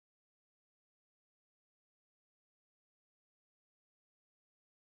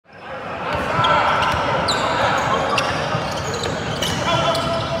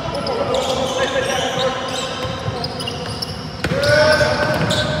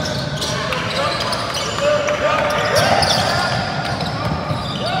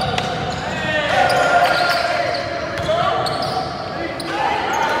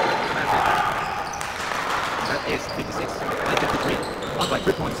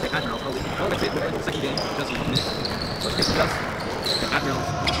Admiral, oh, that's it. The second game, just 1 minute. Let's get the Admirals.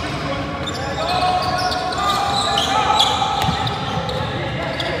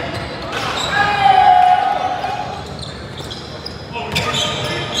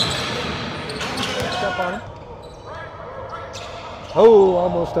 Step on him. Oh,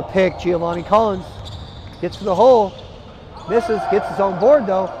 almost a pick. Giovanni Collins gets to the hole. Misses, gets his own board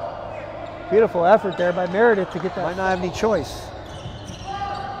though. Beautiful effort there by Meredith to get that. Might not have any choice.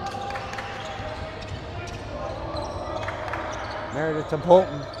 Meredith to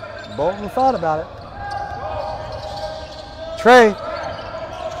Bolton. Bolton thought about it. Trey.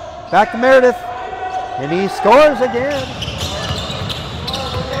 Back to Meredith. And he scores again.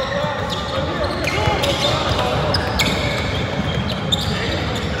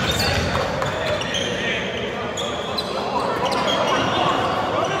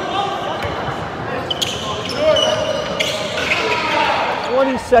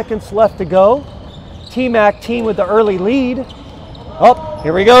 Seconds left to go. T-Mac team with the early lead. Oh,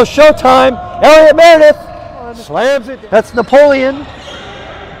 here we go. Showtime. Elliott Meredith slams it. That's Napoleon.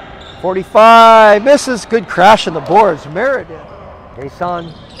 45 misses. Good crash on the boards. Meredith.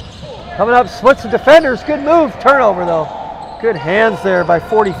 Deson coming up, splits the defenders. Good move. Turnover though. Good hands there by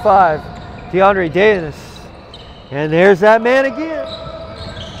 45. DeAndre Davis. And there's that man again.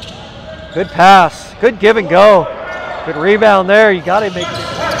 Good pass. Good give and go. Good rebound there. You got to make it.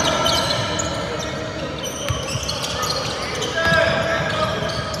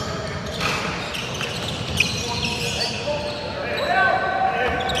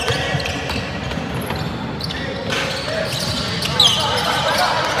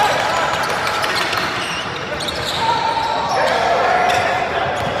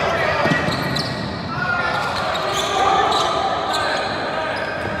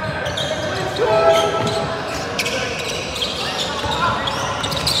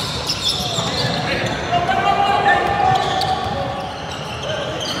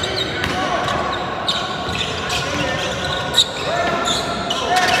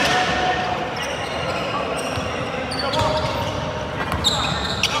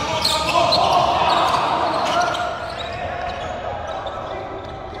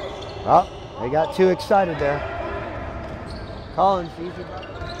 Oh, they got too excited there. Collins, easy.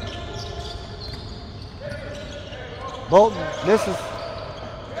 Bolton misses.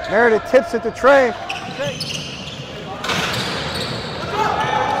 Meredith tips it to Trey.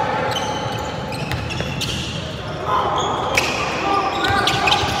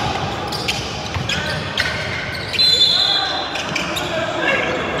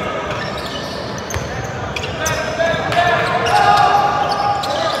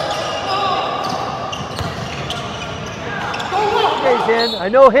 I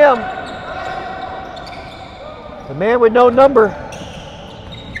know him. The man with no number.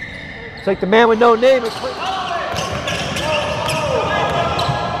 It's like the man with no name.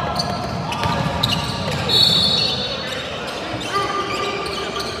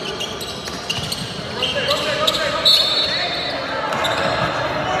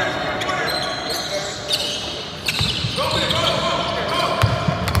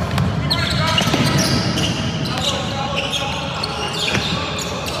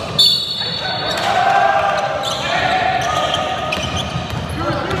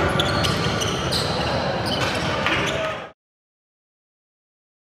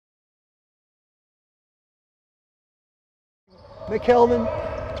 McKelvin.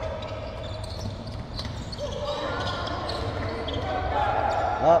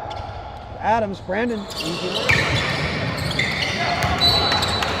 Up. Adams, Brandon. Easy.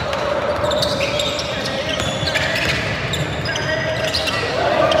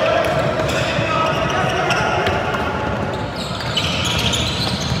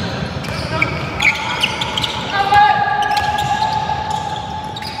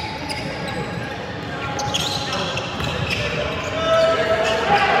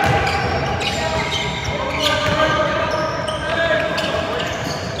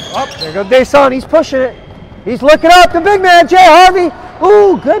 There goes Deson, he's pushing it. He's looking up, the big man, Jay Harvey.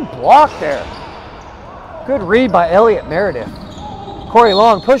 Ooh, good block there. Good read by Elliott Meredith. Corey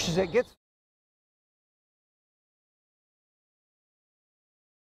Long pushes it, gets